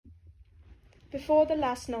Before the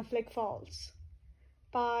Last Snowflake Falls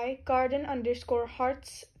by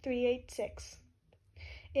Garden_Hearts386.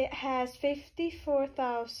 It has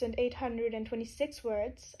 54,826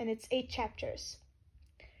 words and it's 8 chapters.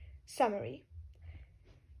 Summary.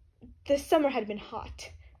 The summer had been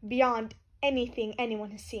hot, beyond anything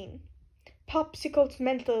anyone has seen. Popsicles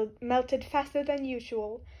melted faster than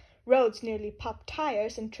usual, roads nearly popped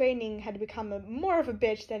tires, and training had become more of a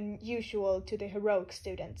bitch than usual to the heroic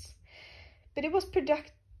students. But it was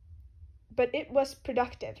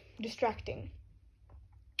productive, distracting.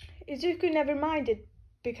 Izuku never minded,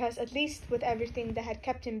 because at least with everything that had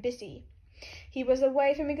kept him busy, he was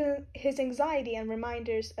away from his anxiety and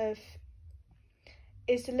reminders of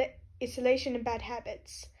isolation and bad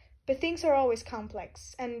habits. But things are always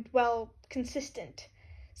complex and, well, consistent.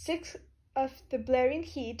 6 of the blaring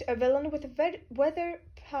heat, a villain with weather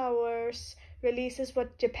powers, releases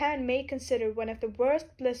what Japan may consider one of the worst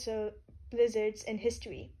blizzards in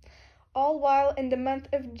history, all while in the month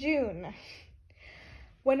of June.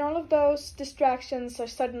 When all of those distractions are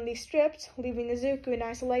suddenly stripped, leaving Izuku in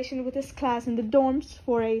isolation with his class in the dorms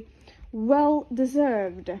for a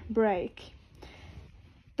well-deserved break,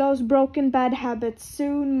 those broken bad habits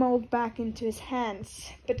soon mold back into his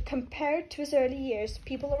hands. But compared to his early years,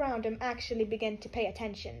 people around him actually began to pay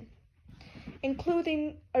attention,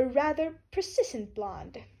 including a rather persistent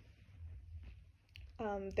blonde.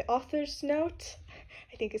 The author's note,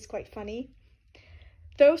 I think is quite funny.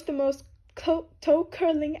 Throws the most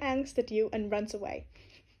toe-curling angst at you and runs away.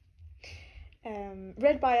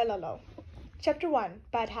 Read by Alalo. Chapter 1,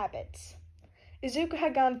 Bad Habits. Izuku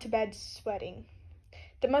had gone to bed sweating.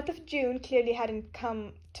 The month of June clearly hadn't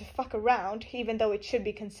come to fuck around, even though it should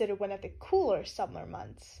be considered one of the cooler summer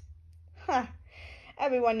months.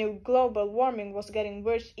 Everyone knew global warming was getting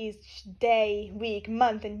worse each day, week,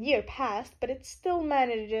 month, and year passed, but it still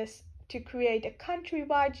manages to create a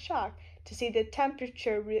countrywide shock to see the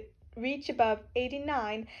temperature reach above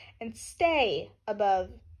 89 and stay above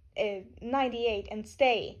 98 and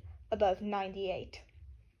stay above 98.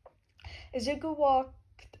 Izuku walked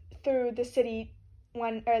through the city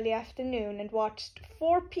one early afternoon and watched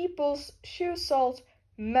 4 people's shoe soles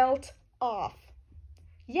melt off.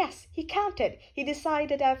 Yes, he counted. He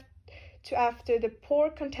decided after the poor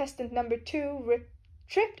contestant number 2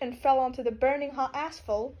 tripped and fell onto the burning hot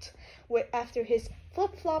asphalt after his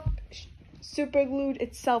flip-flop superglued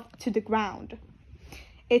itself to the ground.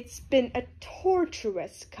 It's been a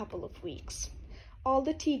torturous couple of weeks. All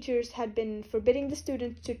the teachers had been forbidding the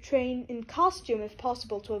students to train in costume if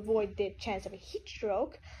possible to avoid the chance of a heat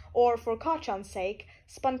stroke, or, for caution's sake,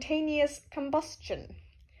 spontaneous combustion.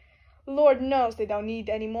 Lord knows they don't need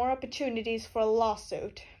any more opportunities for a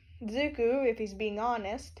lawsuit. Izuku is,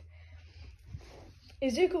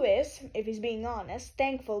 if he's being honest,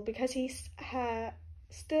 thankful because he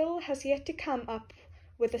still has yet to come up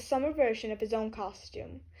with a summer version of his own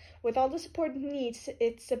costume. With all the support he needs,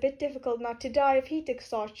 it's a bit difficult not to die of heat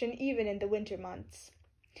exhaustion even in the winter months.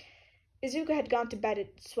 Izuku had gone to bed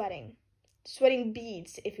sweating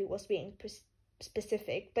beads if he was being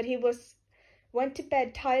specific, but he went to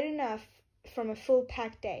bed tired enough from a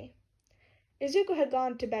full-packed day. Izuku had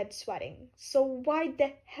gone to bed sweating, so why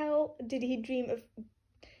the hell did he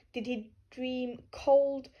dream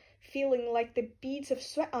cold, feeling like the beads of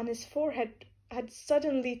sweat on his forehead had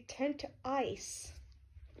suddenly turned to ice?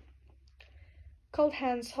 Cold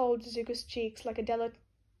hands hold Izuku's cheeks like a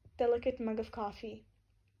delicate mug of coffee,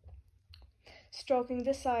 stroking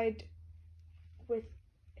the side with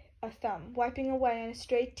a thumb, wiping away any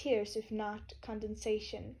stray tears if not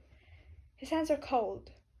condensation. His hands are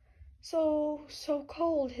cold. So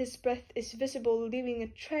cold his breath is visible, leaving a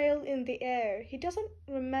trail in the air. He doesn't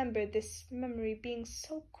remember this memory being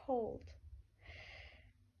so cold.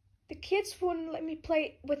 The kids wouldn't let me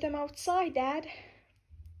play with them outside, Dad.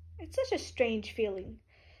 It's such a strange feeling.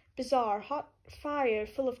 Bizarre, hot fire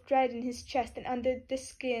full of dread in his chest and under the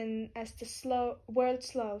skin as the world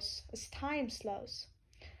slows, as time slows.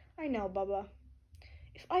 I know, Bubba.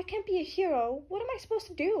 If I can't be a hero, what am I supposed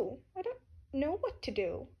to do? I don't know what to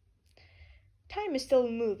do. Time is still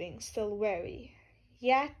moving, still wary.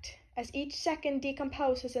 Yet, as each second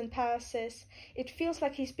decomposes and passes, it feels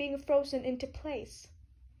like he's being frozen into place.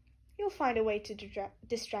 You'll find a way to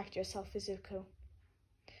distract yourself, Izuku.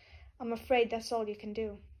 I'm afraid that's all you can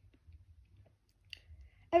do.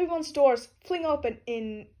 Everyone's doors fling open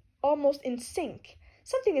almost in sync.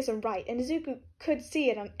 Something isn't right, and Izuku could see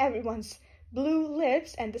it on everyone's blue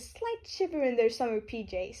lips and the slight shiver in their summer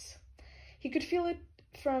PJs. He could feel it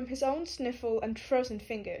from his own sniffle and frozen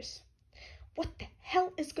fingers. What the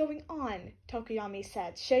hell is going on? Tokoyami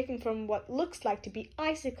said, shaking from what looks like to be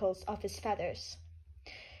icicles off his feathers.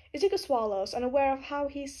 Izuku swallows, unaware of how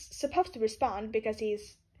he's supposed to respond because he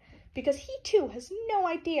too has no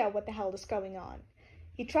idea what the hell is going on.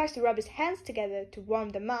 He tries to rub his hands together to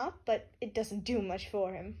warm them up, but it doesn't do much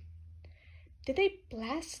for him. Did they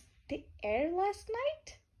blast the air last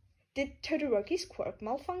night? Did Todoroki's quirk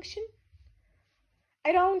malfunction?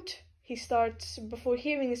 I don't, he starts before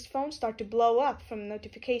hearing his phone start to blow up from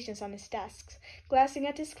notifications on his desk, glancing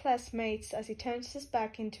at his classmates as he turns his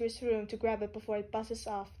back into his room to grab it before it buzzes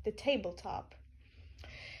off the tabletop.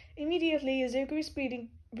 Immediately, Izuku is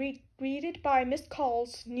greeted by missed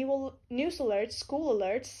calls, news alerts, school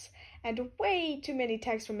alerts, and way too many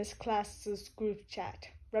texts from his class's group chat.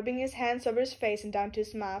 Rubbing his hands over his face and down to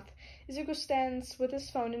his mouth, Izuku stands with his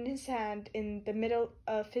phone in his hand in the middle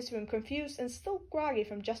of his room, confused and still groggy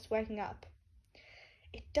from just waking up.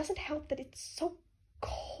 It doesn't help that it's so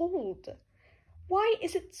cold. Why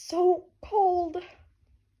is it so cold?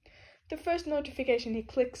 The first notification he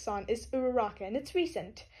clicks on is Uraraka, and it's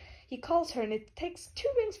recent. He calls her and it takes 2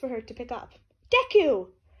 rings for her to pick up. Deku!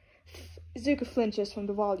 Izuku flinches from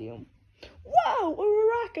the volume. Whoa,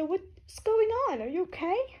 Uraraka, what's going on? Are you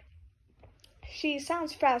okay? She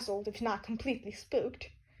sounds frazzled, if not completely spooked.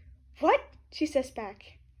 What? She says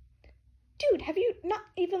back. Dude, have you not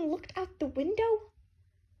even looked out the window?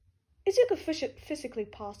 Izuku physically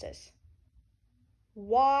pauses.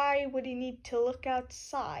 Why would he need to look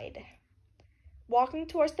outside? Walking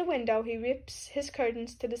towards the window, he rips his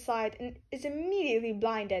curtains to the side and is immediately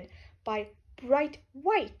blinded by bright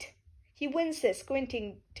white. He winces,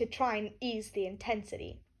 squinting to try and ease the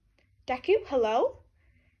intensity. Deku, hello?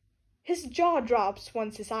 His jaw drops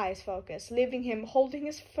once his eyes focus, leaving him holding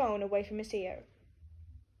his phone away from his ear.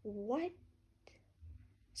 What?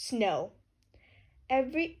 Snow.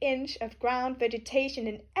 Every inch of ground, vegetation,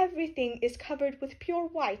 and everything is covered with pure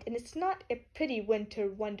white, and it's not a pretty winter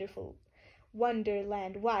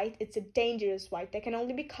wonderland white. It's a dangerous white that can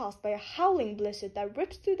only be caused by a howling blizzard that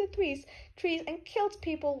rips through the trees and kills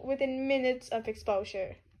people within minutes of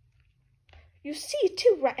exposure. You see it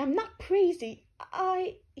too, right? I'm not crazy.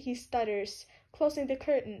 He stutters, closing the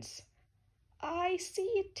curtains. I see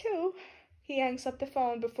it too. He hangs up the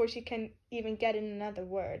phone before she can even get in another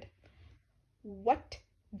word. What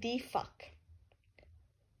the fuck?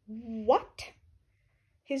 What?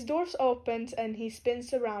 His doors opens and he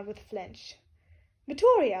spins around with a flinch.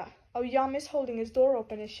 Midoriya! Aoyama is holding his door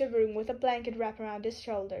open and shivering with a blanket wrapped around his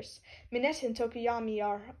shoulders. Minette and Tokoyami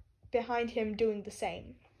are behind him doing the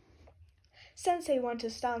same. Sensei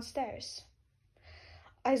wanders downstairs.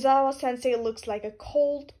 Aizawa Sensei looks like a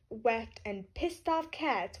cold, wet, and pissed-off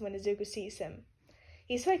cat when Izuku sees him.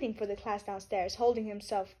 He's waiting for the class downstairs, holding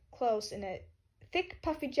himself close in a thick,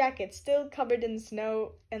 puffy jacket still covered in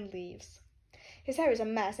snow and leaves. His hair is a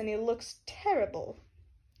mess and he looks terrible.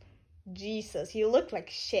 Jesus, you look like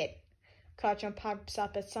shit. Kachan pops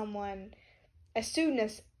up at someone as soon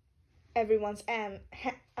as everyone's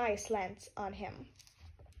eyes lands on him.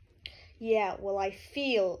 Yeah, well, I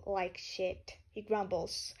feel like shit, he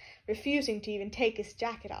grumbles, refusing to even take his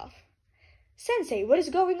jacket off. Sensei, what is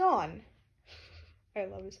going on? I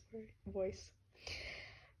love his voice.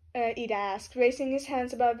 Ida asks, raising his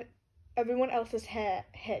hands above everyone else's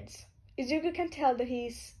heads. Izuku can tell that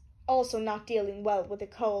he's also not dealing well with the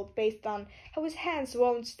cold based on how his hands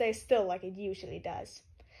won't stay still like it usually does.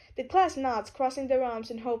 The class nods, crossing their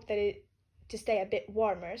arms in hope to stay a bit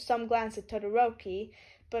warmer. Some glance at Todoroki,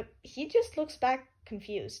 but he just looks back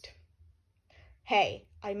confused. Hey,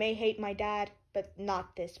 I may hate my dad, but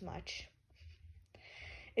not this much.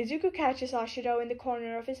 Izuku catches Ashido in the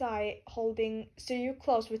corner of his eye, holding Tsuyu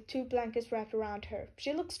close with 2 blankets wrapped around her.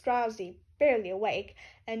 She looks drowsy, barely awake,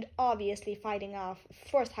 and obviously fighting off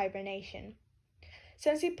forced hibernation.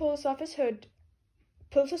 Sensei pulls his hood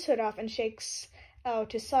off and shakes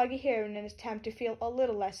out his soggy hair in an attempt to feel a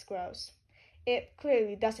little less gross. It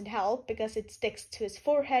clearly doesn't help because it sticks to his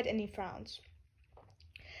forehead and he frowns.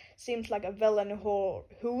 Seems like a villain or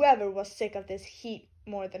whoever was sick of this heat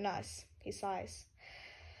more than us, he sighs.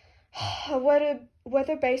 A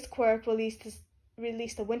weather-based quirk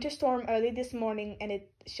released a winter storm early this morning and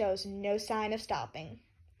it shows no sign of stopping.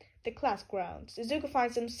 The class groans. Izuku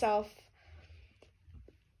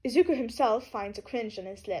himself finds a cringe on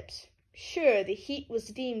his lips. Sure, the heat was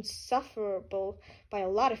deemed sufferable by a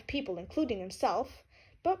lot of people, including himself,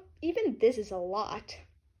 but even this is a lot.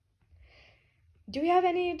 Do we have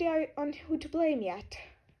any idea on who to blame yet?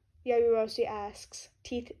 Yaoyoroshi asks,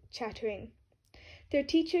 teeth chattering. Their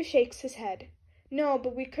teacher shakes his head. No,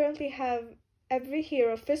 but we currently have every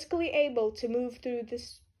hero physically able to move through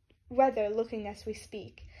weather looking as we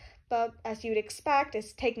speak. But as you'd expect,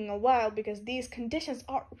 it's taking a while because these conditions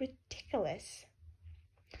are ridiculous.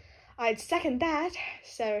 I'd second that,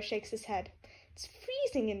 Sarah shakes his head. It's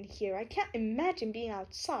freezing in here. I can't imagine being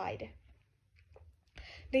outside.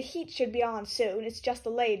 The heat should be on soon. It's just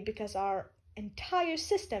delayed because our entire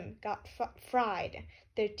system got fried,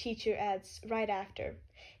 their teacher adds right after.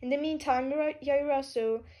 In the meantime,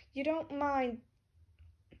 Yairasu, if you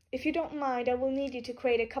don't mind, I will need you to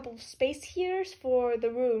create a couple of space heaters for the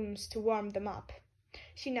rooms to warm them up.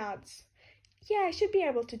 She nods. Yeah, I should be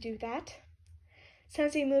able to do that.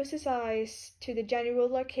 Sensei moves his eyes to the general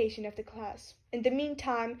location of the class. In the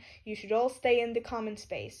meantime, you should all stay in the common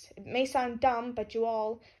space. It may sound dumb, but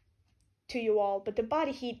but the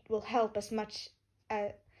body heat will help as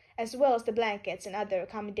well as the blankets and other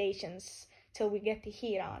accommodations till we get the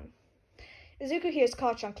heat on. Izuku hears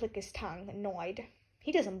Kachan click his tongue, annoyed.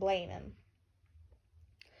 He doesn't blame him.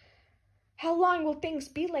 How long will things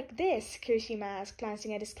be like this? Kirishima asked,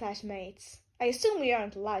 glancing at his classmates. I assume we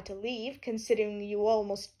aren't allowed to leave, considering you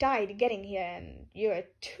almost died getting here and you're a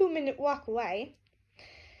 2-minute walk away.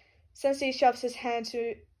 Sensei shoves his hands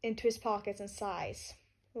into his pockets and sighs.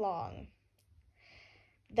 Long.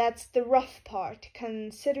 That's the rough part.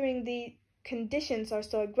 Considering the conditions are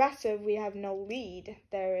so aggressive, we have no lead.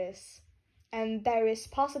 There is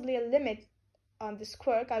possibly a limit on this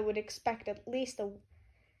quirk. I would expect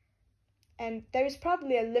and there is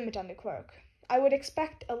probably a limit on the quirk. I would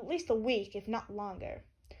expect at least a week, if not longer.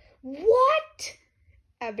 What?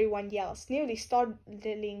 Everyone yells, nearly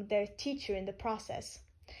startling their teacher in the process.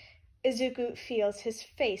 Izuku feels his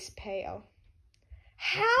face pale.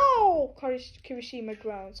 How? Kirishima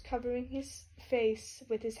groans, covering his face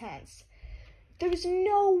with his hands. There is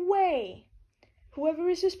no way. Whoever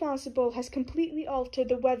is responsible has completely altered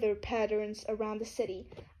the weather patterns around the city.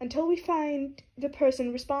 Until we find the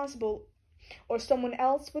person responsible, or someone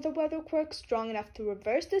else with a weather quirk strong enough to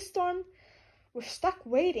reverse this storm, we're stuck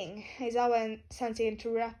waiting. Aizawa Sensei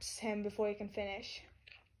interrupts him before he can finish.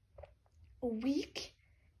 A week?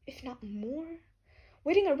 If not more?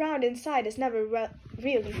 Waiting around inside has never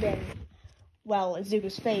really been,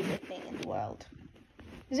 Izuku's favorite thing in the world.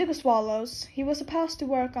 Izuku swallows. He was supposed to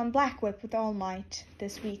work on Black Whip with All Might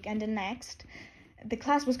this week and the next. The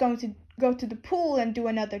class was going to go to the pool and do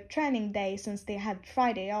another training day since they had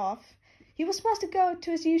Friday off. He was supposed to go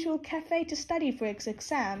to his usual cafe to study for his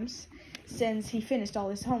exams, since he finished all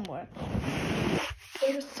his homework.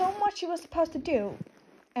 There was so much he was supposed to do,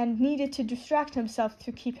 and needed to distract himself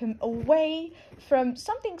to keep him away from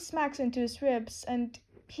something smacks into his ribs, and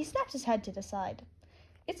he snaps his head to the side.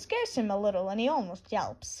 It scares him a little, and he almost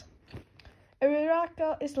yelps.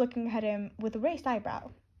 Uraraka is looking at him with a raised eyebrow.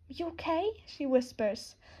 You okay? She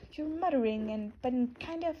whispers. You're muttering, but in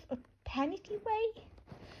kind of a panicky way.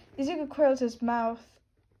 Izuku curls his mouth.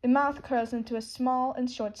 The mouth curls into a small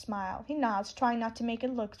and short smile. He nods, trying not to make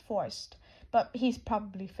it look forced, but he's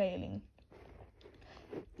probably failing.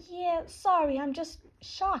 Yeah, sorry, I'm just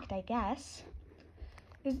shocked, I guess.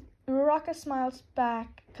 Uraraka smiles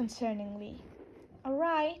back concerningly.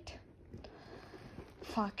 Alright.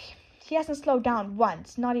 Fuck. He hasn't slowed down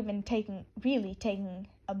once, not even taking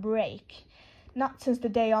a break. Not since the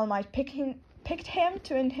day All Might picked him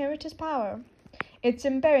to inherit his power. It's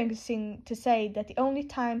embarrassing to say that the only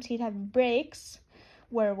times he'd have breaks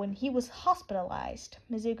were when he was hospitalized.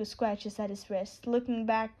 Mizuku scratches at his wrist, looking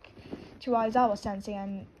back to Aizawa-sensei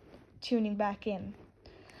and tuning back in.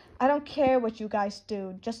 I don't care what you guys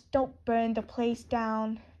do, just don't burn the place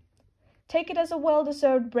down. Take it as a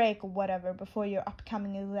well-deserved break or whatever before your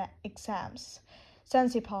upcoming exams.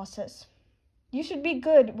 Sensei pauses. You should be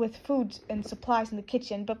good with food and supplies in the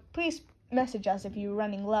kitchen, but please message us if you're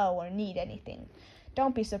running low or need anything.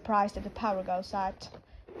 Don't be surprised if the power goes out.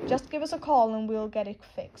 Just give us a call and we'll get it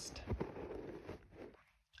fixed.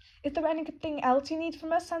 Is there anything else you need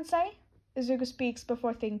from us, Sensei? Izuku speaks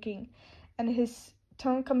before thinking, and his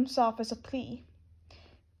tone comes off as a plea.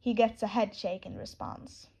 He gets a head shake in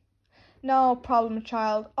response. No problem,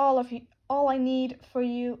 child. All I need for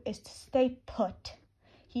you is to stay put.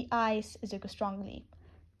 He eyes Izuku strongly.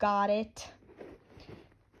 Got it.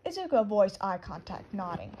 Izuku avoids eye contact,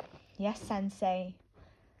 nodding. Yes, Sensei.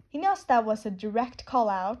 He knows that was a direct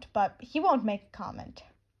call-out, but he won't make a comment.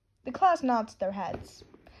 The class nods their heads.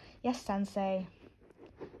 Yes, Sensei.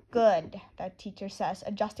 Good, that teacher says,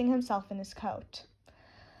 adjusting himself in his coat.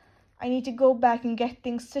 I need to go back and get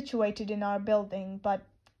things situated in our building, but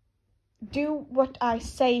do what I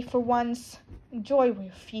say for once. Enjoy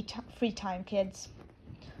your free time, kids.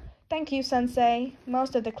 Thank you, Sensei.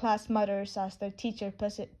 Most of the class mutters as their teacher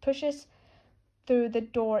pushes through the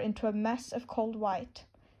door into a mess of cold white.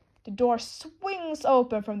 The door swings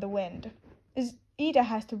open from the wind. Ida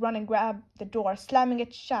has to run and grab the door, slamming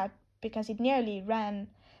it shut because it nearly ran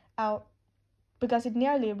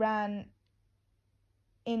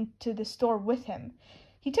into the store with him.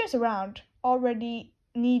 He turns around, ready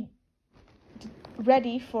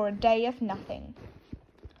for a day of nothing.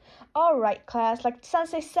 All right, class, like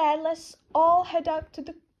Sensei said, let's all head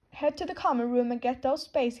to the common room and get those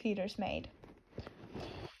space heaters made.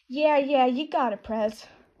 Yeah, you got it, Prez,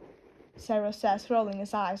 Zero says, rolling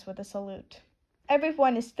his eyes with a salute.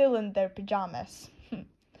 Everyone is still in their pajamas.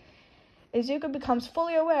 Izuku becomes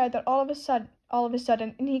fully aware that all of a sudden,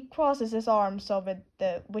 and he crosses his arms over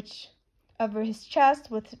his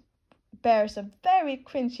chest, which bears a very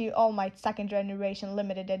cringy All Might 2nd Generation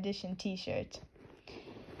limited edition t-shirt.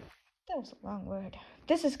 That was a long word.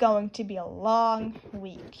 This is going to be a long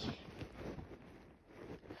week.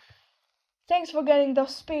 Thanks for getting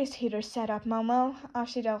those space heaters set up, Momo.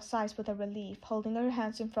 Ashidel sighs with a relief, holding her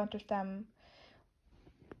hands in front of them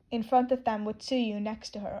with Tsuyu next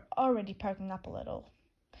to her, already perking up a little.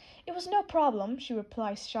 It was no problem, she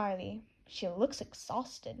replies shyly. She looks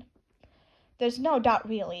exhausted. There's no doubt,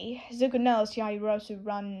 really. Zuko knows Yaoyorozu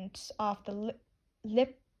runs off the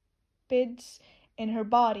lipids in her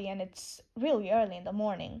body, and it's really early in the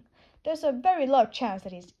morning. There's a very low chance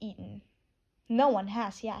that he's eaten. No one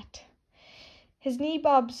has yet. His knee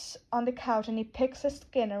bobs on the couch and he picks the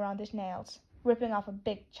skin around his nails, ripping off a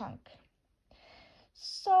big chunk.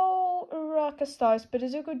 So, Uraka starts, but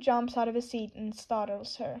Izuku jumps out of his seat and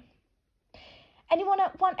startles her. Anyone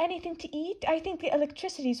want anything to eat? I think the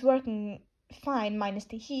electricity's working fine minus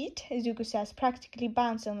the heat, Izuku says, practically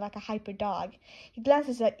bouncing like a hyper dog. He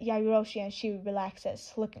glances at Yaoyorozu and she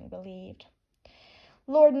relaxes, looking relieved.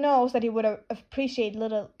 Lord knows that he would have appreciated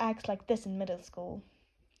little acts like this in middle school.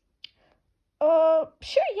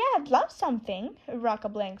 Sure, yeah, I'd love something,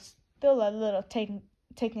 Uraka blinks, still a little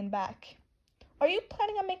taken back. Are you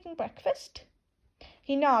planning on making breakfast?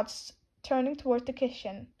 He nods, turning toward the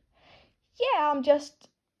kitchen. Yeah, I'm just,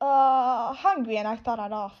 hungry and I thought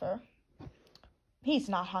I'd offer. He's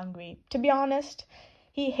not hungry. To be honest,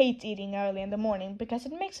 he hates eating early in the morning because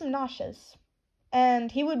it makes him nauseous.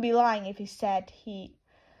 And he would be lying if he said he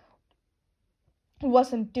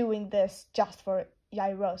wasn't doing this just for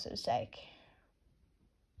Yaoyorozu's sake.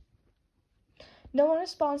 No one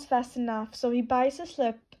responds fast enough, so he bites his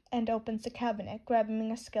lip and opens the cabinet,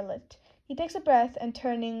 grabbing a skillet. He takes a breath and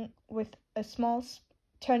turning with a small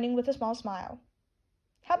smile.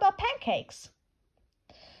 How about pancakes?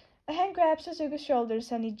 A hand grabs Suzuki's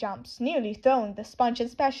shoulders and he jumps, nearly throwing the sponge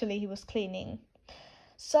and spatula he was cleaning.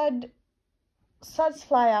 Suds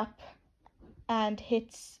fly up and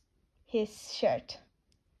hits his shirt.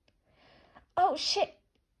 Oh shit!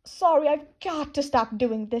 Sorry, I've got to stop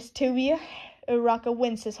doing this to you. Uraka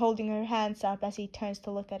winces, holding her hands up as he turns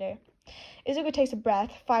to look at her. Izuku takes a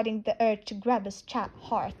breath, fighting the urge to grab his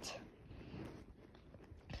heart.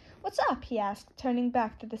 What's up? He asks, turning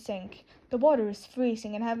back to the sink. The water is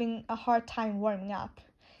freezing and having a hard time warming up.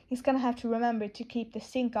 He's gonna have to remember to keep the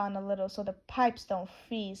sink on a little so the pipes don't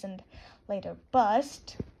freeze and later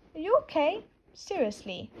bust. Are you okay?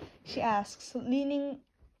 Seriously, she asks, leaning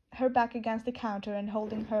her back against the counter and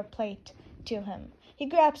holding her plate to him. He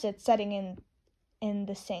grabs it, setting in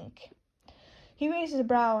the sink. He raises a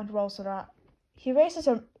brow and rolls her. He raises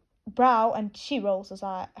her brow and she rolls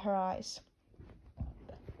her eyes.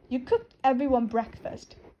 You cooked everyone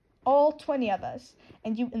breakfast, all 20 of us,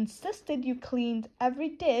 and you insisted you cleaned every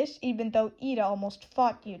dish, even though Ida almost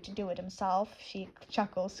fought you to do it himself. She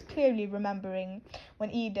chuckles, clearly remembering when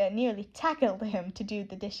Ida nearly tackled him to do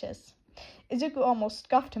the dishes. Izuku almost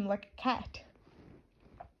scuffed him like a cat.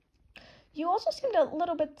 You also seemed a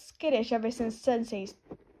little bit skittish ever since Sensei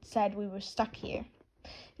said we were stuck here.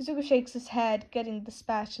 Izuku shakes his head, getting the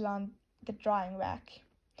spatula on the drying rack.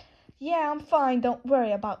 Yeah, I'm fine, don't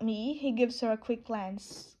worry about me. He gives her a quick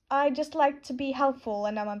glance. I just like to be helpful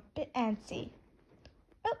and I'm a bit antsy.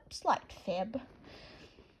 Oh, slight fib.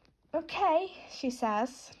 Okay, she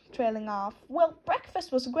says, trailing off. Well,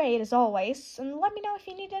 breakfast was great as always, and let me know if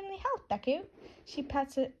you need any help, Deku. She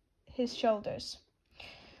pats his shoulders.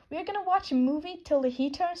 We're gonna watch a movie till the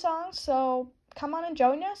heat turns on, so come on and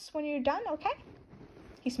join us when you're done, okay?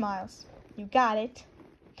 He smiles. You got it.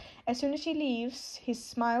 As soon as she leaves, his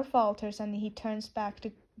smile falters and he turns back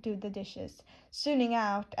to do the dishes, zoning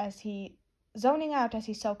out as he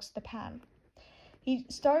soaks the pan. He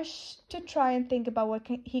starts to try and think about what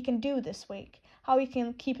he can do this week, how he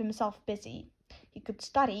can keep himself busy. He could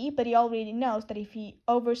study, but he already knows that if he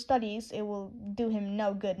overstudies, it will do him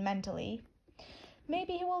no good mentally.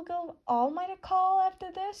 Maybe he will give All Might a call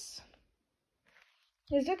after this?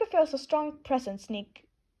 Izuku feels a strong presence sneak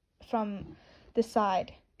from the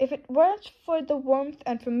side. If it weren't for the warmth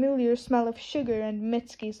and familiar smell of sugar and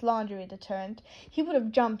Mitsuki's laundry deterrent, he would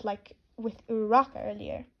have jumped like with Uraraka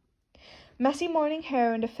earlier. Messy morning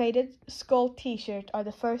hair and a faded skull t-shirt are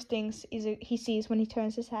the first things he sees when he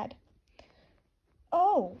turns his head.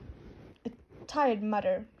 Oh, a tired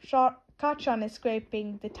mutter. Kachan is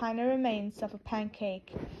scraping the tiny remains of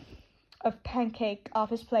pancake off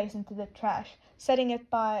his plate into the trash, setting it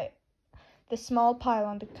by the small pile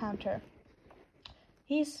on the counter.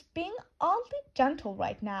 He's being oddly gentle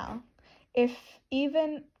right now. He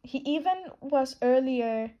even was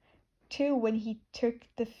earlier too when he took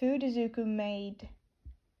the food Izuku made.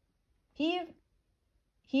 He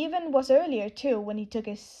even was earlier too when he took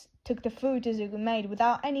the food Izuku made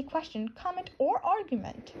without any question, comment, or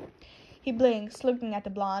argument. He blinks, looking at the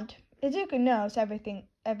blonde. Izuku knows everything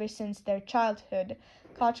ever since their childhood.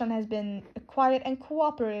 Kachan has been a quiet and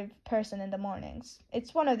cooperative person in the mornings.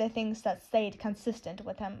 It's one of the things that stayed consistent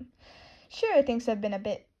with him. Sure, things have been a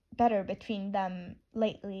bit better between them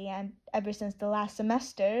lately, and ever since the last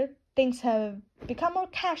semester, things have become more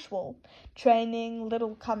casual. Training,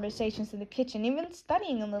 little conversations in the kitchen, even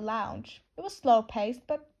studying in the lounge. It was slow-paced,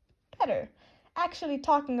 but better. Actually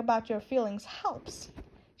talking about your feelings helps.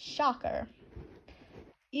 Shocker.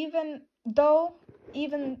 Even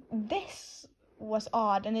this was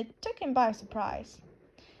odd, and it took him by surprise.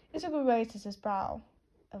 Izuku raises his brow.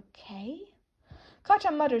 Okay?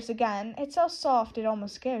 Kachan mutters again. It's so soft it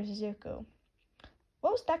almost scares Izuku.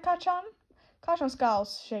 What was that, Kachan? Kachan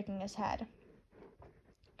scowls, shaking his head.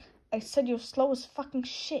 I said you're slow as fucking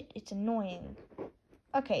shit. It's annoying.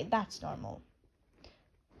 Okay, that's normal.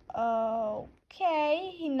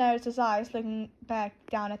 Okay, he narrows his eyes, looking back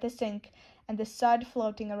down at the sink and the sud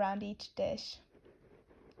floating around each dish.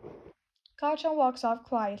 Kachan walks off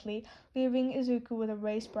quietly, leaving Izuku with a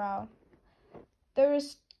raised brow. There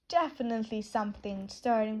is definitely something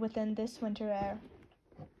stirring within this winter air.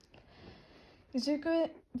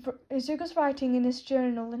 Izuku's writing in his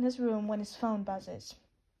journal in his room when his phone buzzes.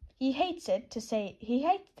 He hates to say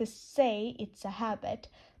it's a habit,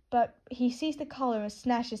 but he sees the caller and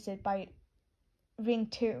snatches it by ring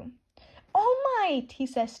 2. All might, he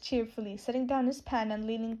says cheerfully, setting down his pen and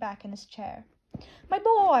leaning back in his chair. My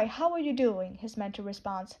boy, how are you doing? His mentor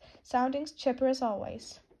responds, sounding chipper as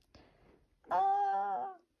always.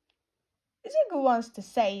 Izuku wants to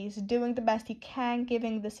say he's doing the best he can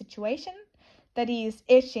given the situation, that he is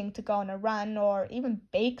itching to go on a run or even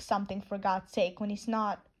bake something for God's sake when he's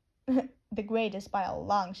not the greatest by a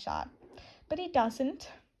long shot. But he doesn't.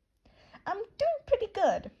 I'm doing pretty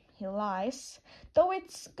good, he lies, though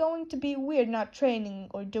it's going to be weird not training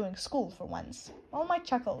or doing school for once. All my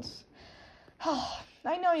chuckles.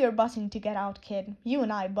 I know you're buzzing to get out, kid. You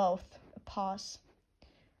and I both. A pause.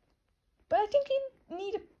 But I think you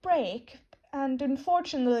need a break, and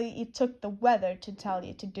unfortunately it took the weather to tell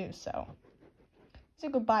you to do so.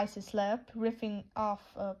 Izuku bites his lip, ripping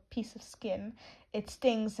off a piece of skin. It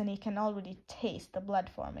stings and he can already taste the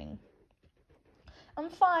blood forming.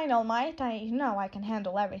 I'm fine, All Might. I know I can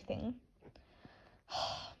handle everything.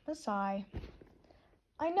 A sigh.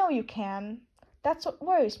 I know you can. That's what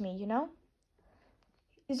worries me, you know?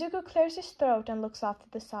 Izuku clears his throat and looks off to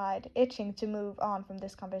the side, itching to move on from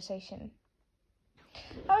this conversation.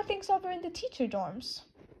 How are things over in the teacher dorms?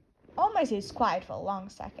 All Might is quiet for a long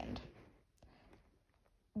second.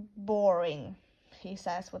 Boring, he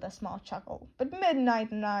says with a small chuckle. But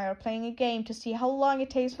Midnight and I are playing a game to see how long it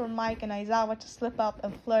takes for Mike and Aizawa to slip up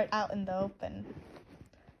and flirt out in the open.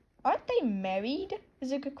 Aren't they married?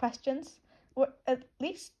 Izuku questions. Or at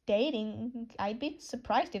least dating. I'd be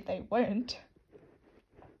surprised if they weren't.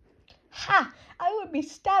 Ha! I would be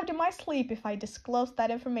stabbed in my sleep if I disclosed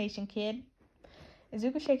that information, kid.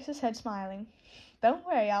 Izuku shakes his head, smiling. Don't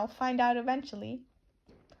worry, I'll find out eventually.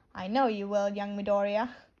 I know you will, young Midoriya,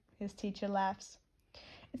 his teacher laughs.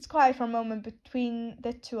 It's quiet for a moment between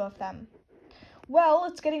the two of them. Well,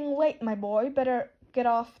 it's getting late, my boy. Better get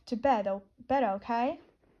off to bed, okay?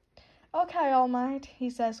 Okay, All Might, he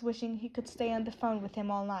says, wishing he could stay on the phone with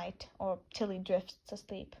him all night, or till he drifts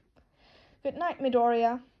asleep. Good night,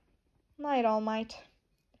 Midoriya. Night, All Might.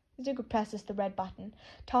 Izuku presses the red button,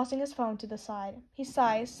 tossing his phone to the side. He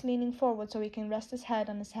sighs, leaning forward so he can rest his head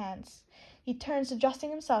on his hands. He turns,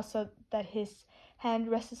 adjusting himself so that his hand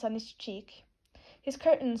rests on his cheek. His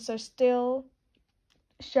curtains are still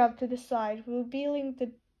shoved to the side, revealing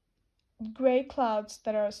the gray clouds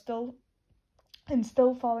that are still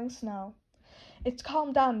falling snow. It's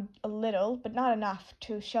calmed down a little, but not enough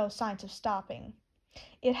to show signs of stopping.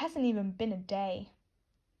 It hasn't even been a day.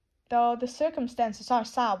 Though the circumstances are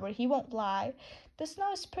sour, he won't lie. The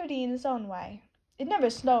snow is pretty in its own way. It never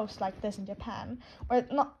snows like this in Japan, or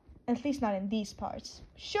not, at least not in these parts.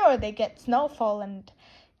 Sure, they get snowfall and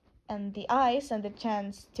the ice and the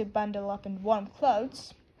chance to bundle up in warm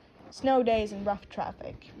clothes, snow days and rough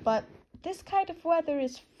traffic, but this kind of weather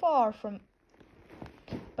is far from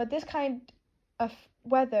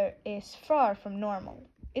normal.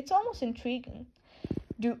 It's almost intriguing.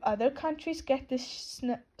 Do other countries get this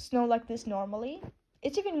snow like this normally?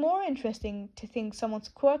 It's even more interesting to think someone's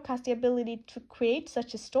quirk has the ability to create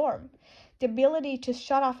such a storm, the ability to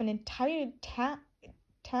shut off an entire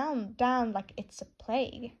town down like it's a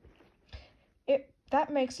plague. That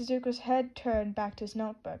makes Izuku's head turn back to his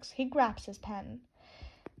notebooks. He grabs his pen.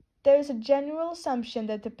 There is a general assumption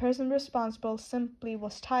that the person responsible simply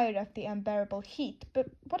was tired of the unbearable heat, but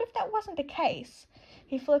what if that wasn't the case?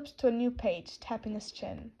 He flips to a new page, tapping his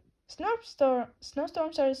chin.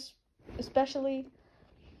 Snowstorms are especially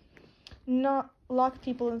not lock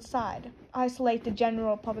people inside, isolate the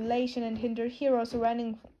general population, and hinder heroes or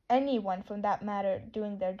anyone from that matter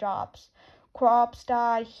doing their jobs. Crops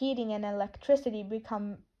die, heating and electricity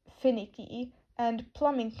become finicky, and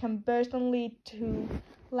plumbing can burst and lead to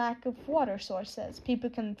lack of water sources. People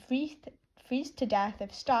can freeze to death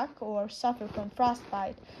if stuck or suffer from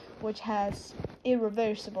frostbite, which has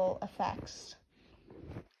irreversible effects.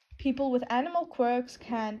 People with animal quirks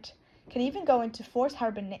can even go into forced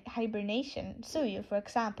hibernation, Suyu for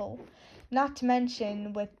example. Not to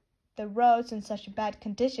mention, with the roads in such bad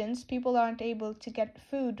conditions, people aren't able to get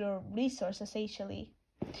food or resources easily.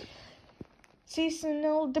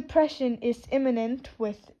 Seasonal depression is imminent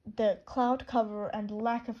with the cloud cover and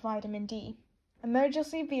lack of vitamin D.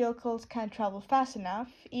 Emergency vehicles can't travel fast enough,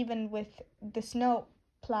 even with the snow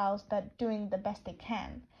plows that doing the best they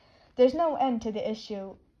can. There's no end to the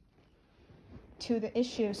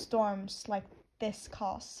issue storms like this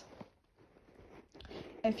cause.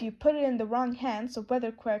 If you put it in the wrong hands, a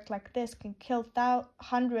weather quirk like this can kill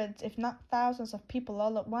hundreds, if not thousands, of people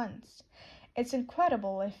all at once. It's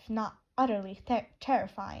incredible, if not utterly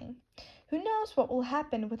terrifying. Who knows what will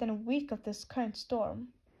happen within a week of this current storm?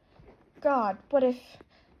 God, what if...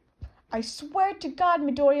 I swear to God,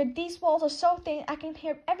 Midoriya, these walls are so thin I can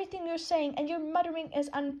hear everything you're saying, and your muttering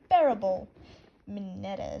is unbearable.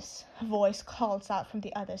 Minetta's voice calls out from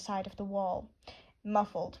the other side of the wall,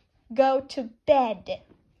 muffled. Go to bed.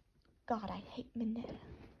 God, I hate Minetta.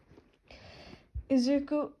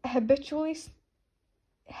 Izuku habitually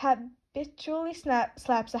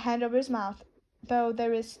slaps a hand over his mouth, though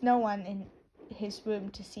there is no one in his room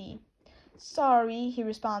to see. Sorry, he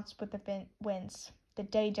responds with a wince. The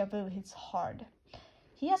deja vu hits hard.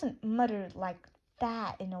 He hasn't muttered like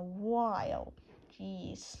that in a while.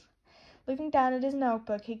 Jeez. Looking down at his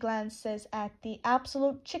notebook, he glances at the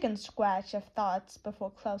absolute chicken scratch of thoughts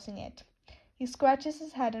before closing it. He scratches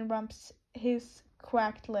his head and rubs his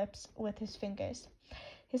cracked lips with his fingers.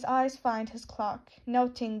 His eyes find his clock,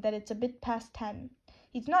 noting that it's a bit past 10.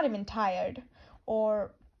 He's not even tired,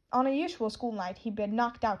 or on a usual school night he'd be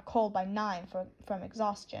knocked out cold by 9 from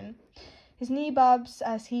exhaustion. His knee bobs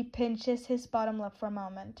as he pinches his bottom lip for a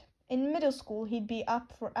moment. In middle school, he'd be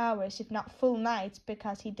up for hours, if not full nights,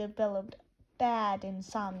 because he developed bad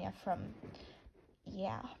insomnia from...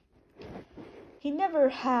 yeah. He never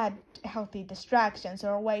had healthy distractions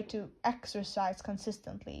or a way to exercise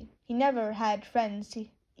consistently. He never had friends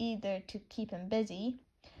either to keep him busy.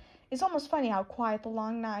 It's almost funny how quiet the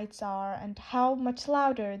long nights are and how much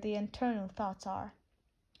louder the internal thoughts are.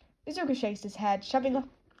 Izuku shakes his head,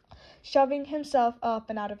 shoving himself up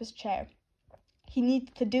and out of his chair. He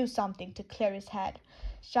needs to do something to clear his head.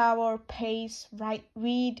 Shower, pace, write,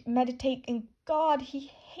 read, meditate, and God, he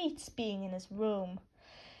hates being in his room.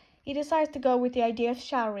 He decides to go with the idea of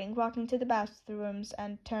showering, walking to the bathrooms,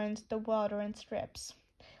 and turns the water in strips.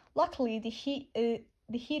 Luckily, the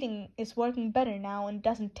heating is working better now and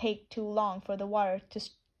doesn't take too long for the water to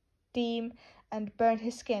steam and burn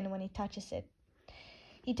his skin when he touches it.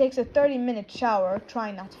 He takes a 30-minute shower,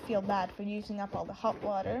 trying not to feel bad for using up all the hot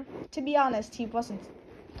water. To be honest, it wasn't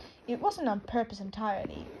on purpose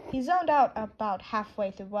entirely. He zoned out about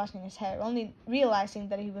halfway through washing his hair, only realizing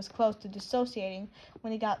that he was close to dissociating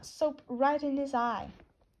when he got soap right in his eye.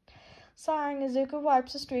 Sighing, Izuku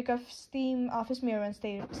wipes a streak of steam off his mirror and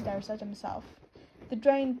stares at himself. The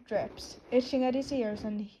drain drips, itching at his ears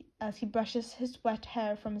as he brushes his wet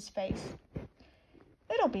hair from his face.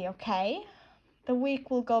 It'll be okay. The week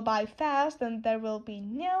will go by fast and there will be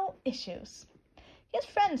no issues. He has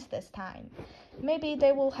friends this time. Maybe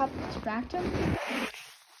they will help distract him.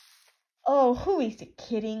 Oh, who is he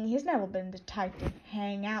kidding? He's never been the type to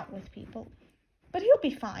hang out with people. But he'll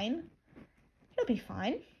be fine. He'll be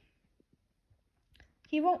fine.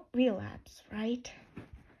 He won't relapse, right?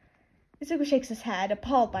 Izuku shakes his head,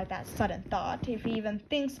 appalled by that sudden thought. If he even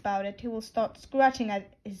thinks about it, he will start scratching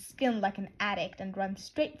at his skin like an addict and run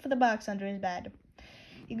straight for the box under his bed.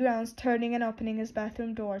 He groans, turning and opening his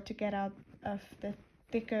bathroom door to get out of the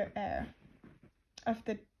thicker air. I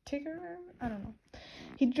don't know.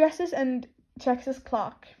 He dresses and checks his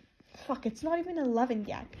clock. Fuck, it's not even 11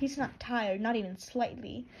 yet. He's not tired, not even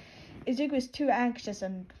slightly. Izuku is too anxious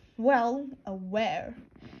and, well, aware.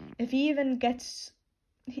 If he even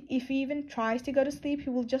tries to go to sleep, he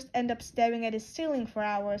will just end up staring at his ceiling for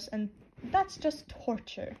hours, and that's just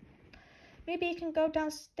torture. Maybe he can go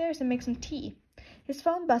downstairs and make some tea. His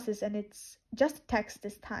phone buzzes, and it's just a text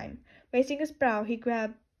this time. Raising his brow, he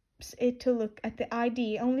grabs it to look at the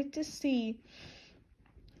ID, only to see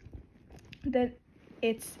that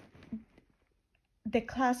it's the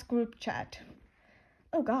class group chat.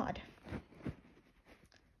 Oh god.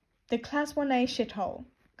 The class 1A shithole.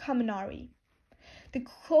 Kaminari. The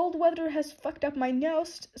cold weather has fucked up my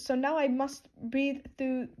nose, so now I must breathe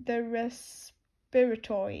through the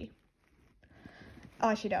respiratory.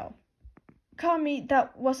 Ashido. Kami,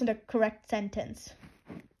 that wasn't a correct sentence.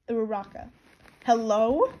 Uraraka.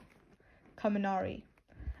 Hello? Kaminari.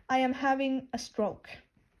 I am having a stroke.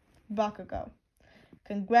 Bakugo.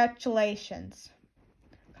 Congratulations.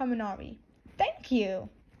 Kaminari. Thank you.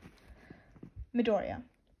 Midoriya.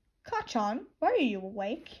 Kachan, why are you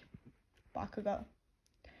awake? Bakugo.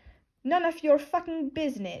 None of your fucking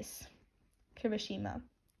business. Kirishima.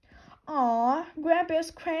 Aw,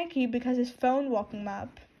 Grandpa's cranky because his phone woke him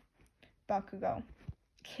up. Bakugo.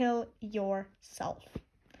 Kill yourself.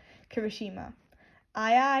 Kirishima.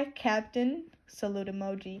 Aye aye, Captain. Salute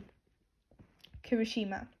emoji.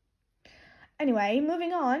 Kirishima. Anyway,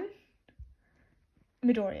 moving on.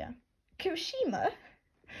 Midoriya. Kirishima?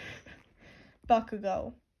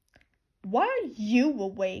 Bakugo. Why are you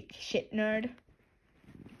awake, shit nerd?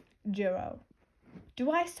 Jiro.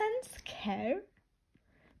 Do I sense care?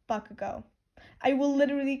 Bakugo. I will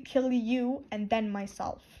literally kill you and then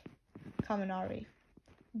myself. Kaminari.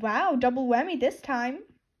 Wow, double whammy this time.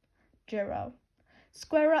 Jiro.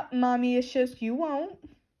 Square up, mommy issues, you won't.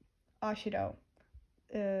 Ashido.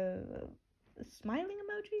 Smiling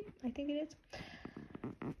emoji? I think it is.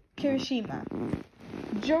 Kirishima.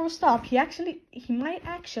 Jiro, stop. He might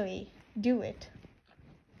actually do it.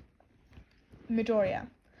 Midoriya.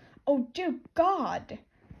 Oh dear God.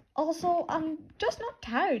 Also, I'm just not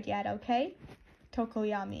tired yet, okay?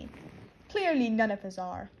 Tokoyami. Clearly none of us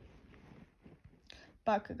are.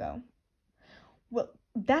 Bakugo. Well,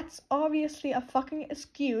 that's obviously a fucking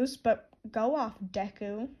excuse, but go off,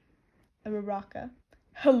 Deku. Uraraka.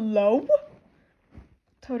 Hello?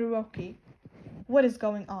 Todoroki. What is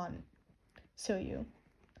going on? Suyu.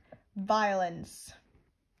 Violence.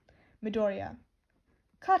 Midoriya.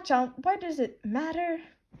 Kachan, why does it matter?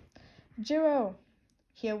 Jiro.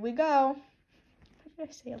 Here we go. Why did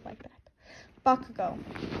I say it like that? Bakugo.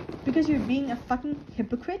 Because you're being a fucking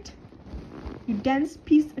hypocrite? You dense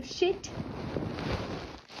piece of shit.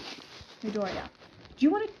 Midoriya. Do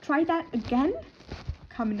you want to try that again?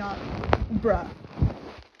 Kaminari. Bruh.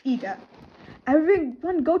 Ida.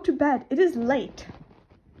 Everyone go to bed. It is late.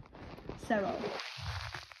 Zero.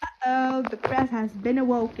 Uh-oh, the press has been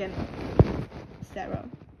awoken. Zero.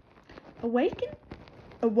 Awaken?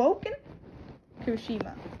 Awoken?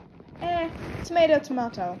 Kirishima. Tomato,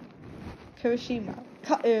 tomato. Kirishima.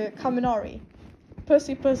 Kaminari.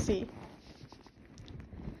 Pussy, pussy.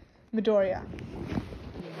 Midoriya.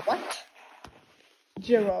 What?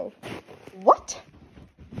 Jiro. What?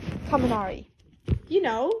 Kaminari. You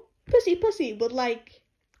know, pussy, pussy, but like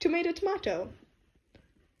tomato, tomato.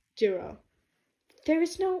 Jiro. There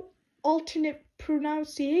is no alternate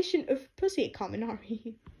pronunciation of pussy,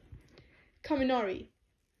 Kaminari. Kaminari.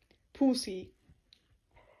 Pussy.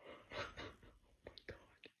 Oh my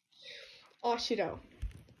god. Ashido.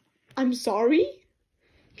 I'm sorry?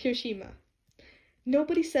 Kirishima.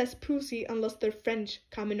 Nobody says pussy unless they're French,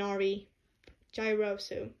 Kaminari.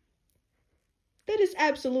 Jirosu. That is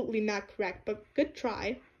absolutely not correct, but good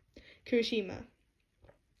try. Kirishima.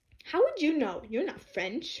 How would you know? You're not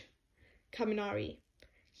French. Kaminari.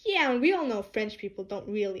 Yeah, and we all know French people don't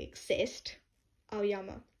really exist.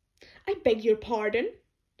 Aoyama. I beg your pardon.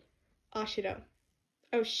 Ashido.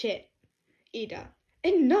 Oh shit. Ida.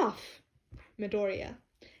 Enough. Midoriya.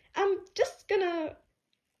 I'm just gonna...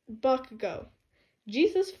 Bakugo.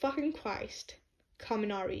 Jesus fucking Christ.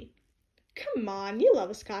 Kaminari. Come on, you love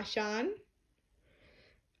us, Kashan.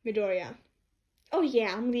 Midoriya. Oh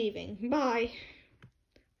yeah, I'm leaving. Bye.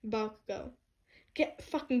 Bakugo. Get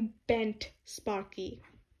fucking bent, Sparky.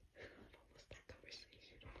 What was that conversation?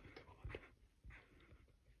 Oh my god.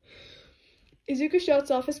 Izuku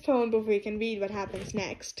shuts off his phone before he can read what happens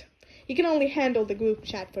next. He can only handle the group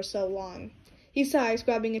chat for so long. He sighs,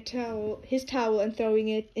 grabbing his towel and throwing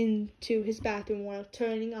it into his bathroom while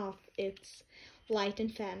turning off its light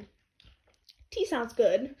and fan. Tea sounds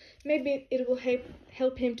good. Maybe it will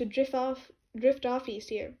help him to drift off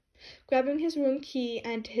easier. Grabbing his room key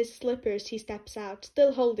and his slippers, he steps out,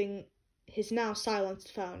 still holding his now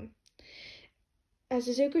silenced phone. As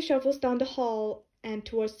Izuku shuffles down the hall and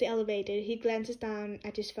towards the elevator, he glances down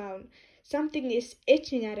at his phone. Something is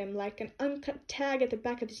itching at him like an uncut tag at the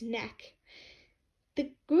back of his neck.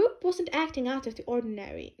 The group wasn't acting out of the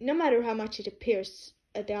ordinary, no matter how much it appears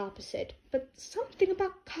the opposite, but something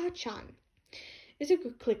about Kachan.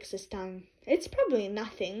 Izuku clicks his tongue. It's probably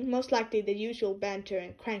nothing, most likely the usual banter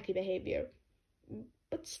and cranky behavior.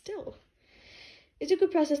 But still.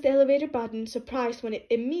 Izuku presses the elevator button, surprised when it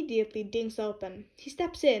immediately dings open. He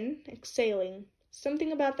steps in, exhaling.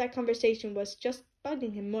 Something about that conversation was just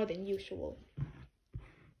bugging him more than usual.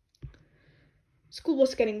 School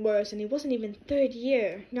was getting worse, and he wasn't even third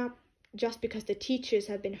year, not just because the teachers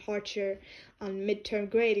had been harsher on midterm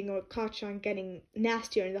grading or Kachan getting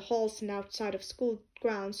nastier in the halls and outside of school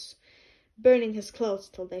grounds, burning his clothes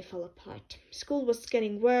till they fell apart. School was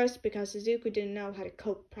getting worse because Izuku didn't know how to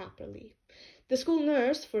cope properly. The school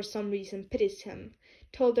nurse, for some reason, pities him,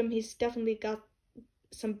 told him he's definitely got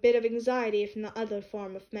some bit of anxiety, if not other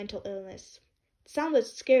form of mental illness. It sounded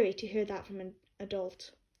scary to hear that from an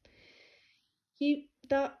adult. He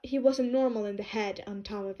thought he wasn't normal in the head on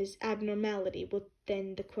top of his abnormality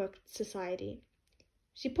within the quirked society.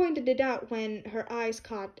 She pointed it out when her eyes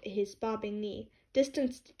caught his bobbing knee,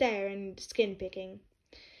 distant stare and skin-picking.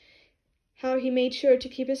 How he made sure to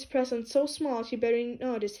keep his presence so small she barely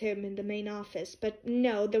noticed him in the main office, but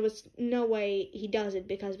no, there was no way he does it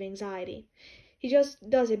because of anxiety. He just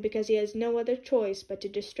does it because he has no other choice but to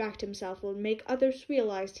distract himself or make others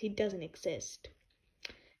realize he doesn't exist.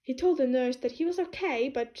 He told the nurse that he was okay,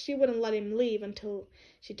 but she wouldn't let him leave until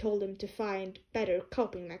she told him to find better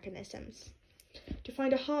coping mechanisms. To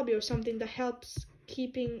find a hobby or something that helps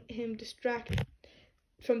keeping him distracted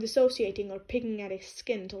from dissociating or picking at his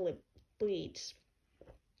skin till it bleeds.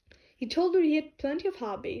 He told her he had plenty of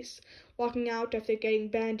hobbies, walking out after getting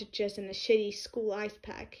bandages and a shitty school ice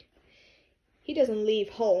pack. He doesn't leave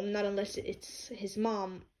home, not unless it's his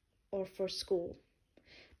mom or for school.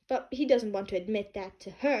 But he doesn't want to admit that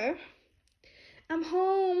to her. "I'm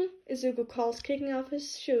home," Izuku calls, kicking off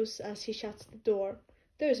his shoes as he shuts the door.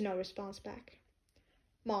 There is no response back.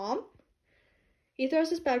 "Mom?" He throws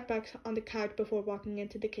his backpack on the couch before walking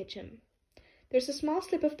into the kitchen. There's a small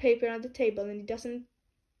slip of paper on the table, and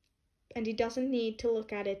he doesn't need to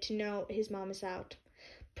look at it to know his mom is out.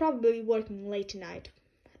 Probably working late tonight,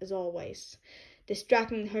 as always,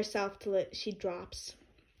 distracting herself till she drops.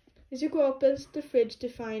 Izuku opens the fridge to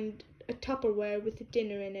find a Tupperware with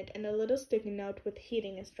dinner in it and a little sticky note with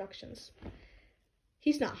heating instructions.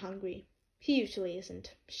 He's not hungry. He usually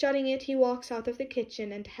isn't. Shutting it, he walks out of the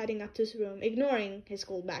kitchen and heading up to his room, ignoring his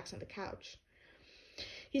school bags on the couch.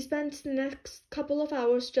 He spends the next couple of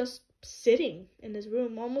hours just sitting in his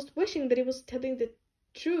room, almost wishing that he was telling the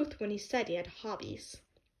truth when he said he had hobbies.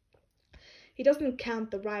 He doesn't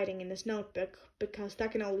count the writing in his notebook, because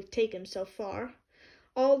that can only take him so far.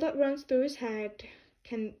 All that runs through his head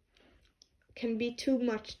can be too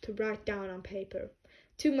much to write down on paper,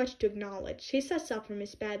 too much to acknowledge. He sets up from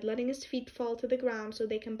his bed, letting his feet fall to the ground so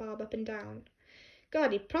they can bob up and down.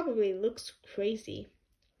 God, he probably looks crazy.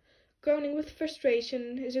 Groaning with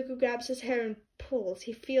frustration, Izuku grabs his hair and pulls.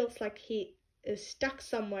 He feels like he is stuck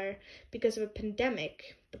somewhere because of a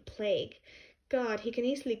pandemic, the plague. God, he can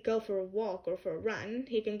easily go for a walk or for a run.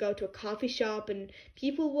 He can go to a coffee shop and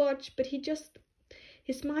people watch, but his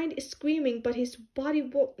mind is screaming, but his body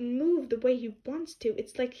won't move the way he wants to.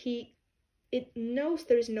 It's like it knows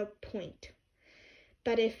there is no point.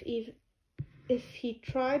 That if he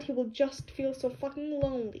tried, he will just feel so fucking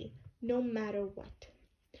lonely, no matter what.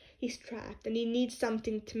 He's trapped, and he needs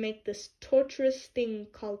something to make this torturous thing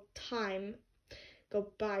called time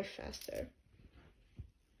go by faster.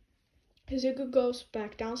 Izuku goes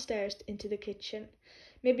back downstairs into the kitchen.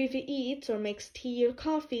 Maybe if he eats or makes tea or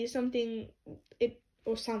coffee, it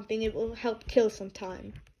will help kill some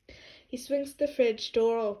time. He swings the fridge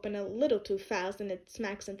door open a little too fast and it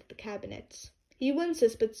smacks into the cabinets. He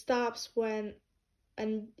winces but stops when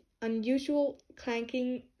an unusual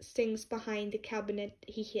clanking stings behind the cabinet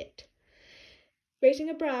he hit. Raising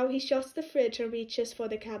a brow, he shuts the fridge and reaches for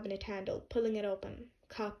the cabinet handle, pulling it open.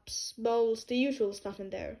 Cups, bowls, the usual stuff in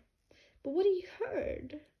there. But what he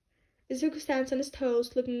heard? Izuku stands on his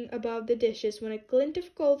toes, looking above the dishes, when a glint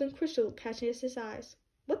of gold and crystal catches his eyes.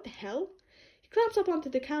 What the hell? climbs up onto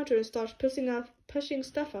the counter and starts pushing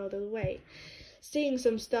stuff out of the way, setting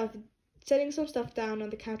some stuff down on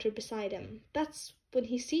the counter beside him. That's when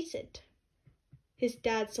he sees it. His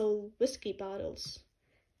dad's old whiskey bottles,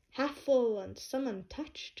 half full and some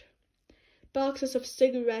untouched. Boxes of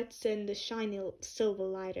cigarettes and the shiny silver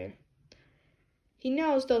lighter. He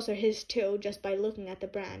knows those are his too, just by looking at the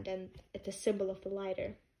brand and at the symbol of the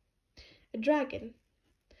lighter. A dragon.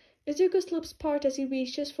 Izuku's lips part as he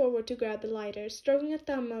reaches forward to grab the lighter, stroking a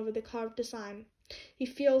thumb over the carved design. He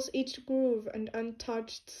feels each groove and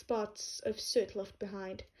untouched spots of soot left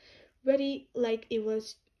behind, ready like it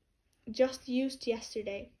was just used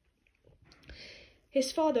yesterday.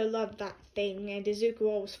 His father loved that thing, and Izuku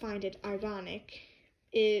always find it ironic,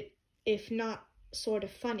 if not sort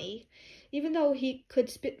of funny. Even though he could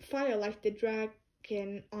spit fire like the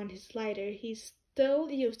dragon on his lighter, he still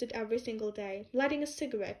used it every single day, lighting a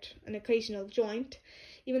cigarette, an occasional joint,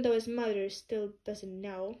 even though his mother still doesn't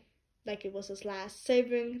know, like it was his last,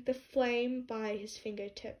 savoring the flame by his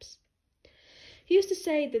fingertips. He used to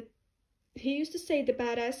say the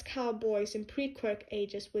badass cowboys in pre-quirk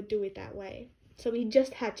ages would do it that way, so he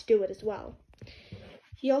just had to do it as well.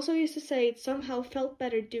 He also used to say it somehow felt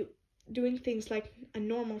better doing things like a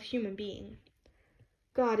normal human being.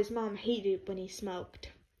 God, his mom hated when he smoked.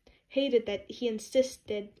 Hated that he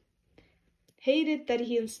insisted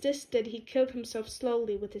he killed himself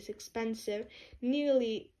slowly with his expensive,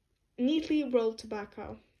 neatly rolled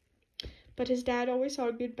tobacco. But his dad always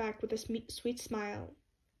argued back with a sweet smile.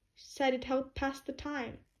 Said it helped pass the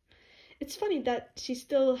time. It's funny that she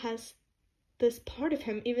still has this part of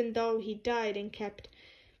him, even though he died and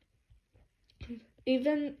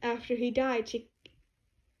even after he died, she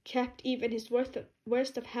kept even his worst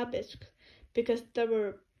of habits because they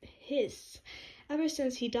were his. Ever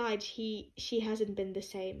since he died, she hasn't been the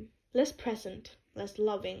same. Less present, less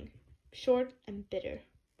loving, short and bitter.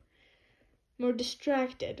 More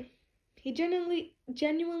distracted. He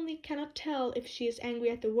genuinely cannot tell if she is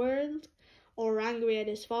angry at the world or angry at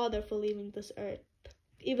his father for leaving this earth,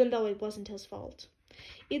 even though it wasn't his fault.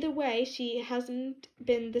 Either way, she hasn't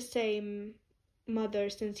been the same mother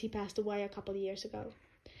since he passed away a couple of years ago.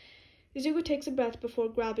 Izuku takes a breath before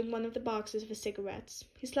grabbing one of the boxes of his cigarettes.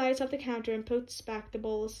 He slides off the counter and puts back the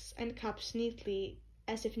bowls and cups neatly,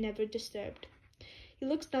 as if never disturbed. He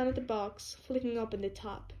looks down at the box, flicking open the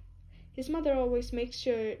top. His mother always makes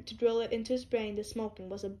sure to drill it into his brain that smoking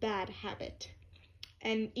was a bad habit,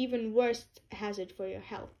 and even worse hazard for your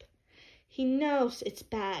health. He knows it's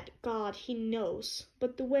bad, God, he knows,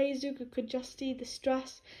 but the way Izuku could just see the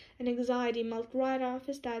stress and anxiety melt right off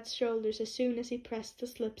his dad's shoulders as soon as he pressed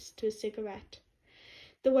the lips to his cigarette.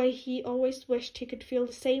 The way he always wished he could feel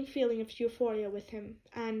the same feeling of euphoria with him,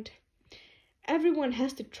 and everyone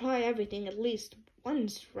has to try everything at least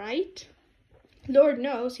once, right? Lord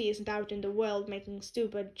knows he isn't out in the world making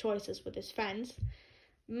stupid choices with his friends.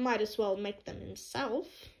 Might as well make them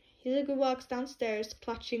himself. Izuku walks downstairs,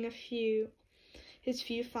 clutching his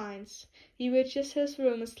few finds. He reaches his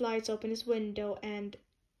room and slides open his window and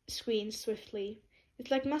screen swiftly.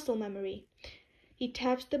 It's like muscle memory. He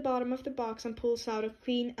taps the bottom of the box and pulls out a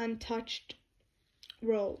clean, untouched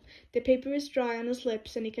roll. The paper is dry on his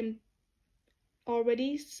lips and he can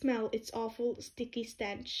already smell its awful, sticky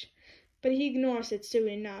stench. But he ignores it soon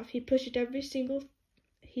enough. He pushes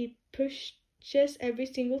every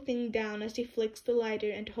single thing down as he flicks the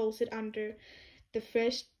lighter and holds it under the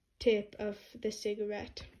fresh tip of the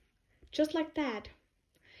cigarette. Just like that.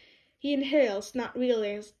 He inhales, not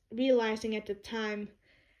realizing at the time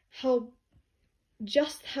how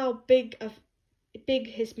big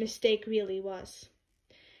his mistake really was.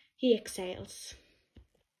 He exhales.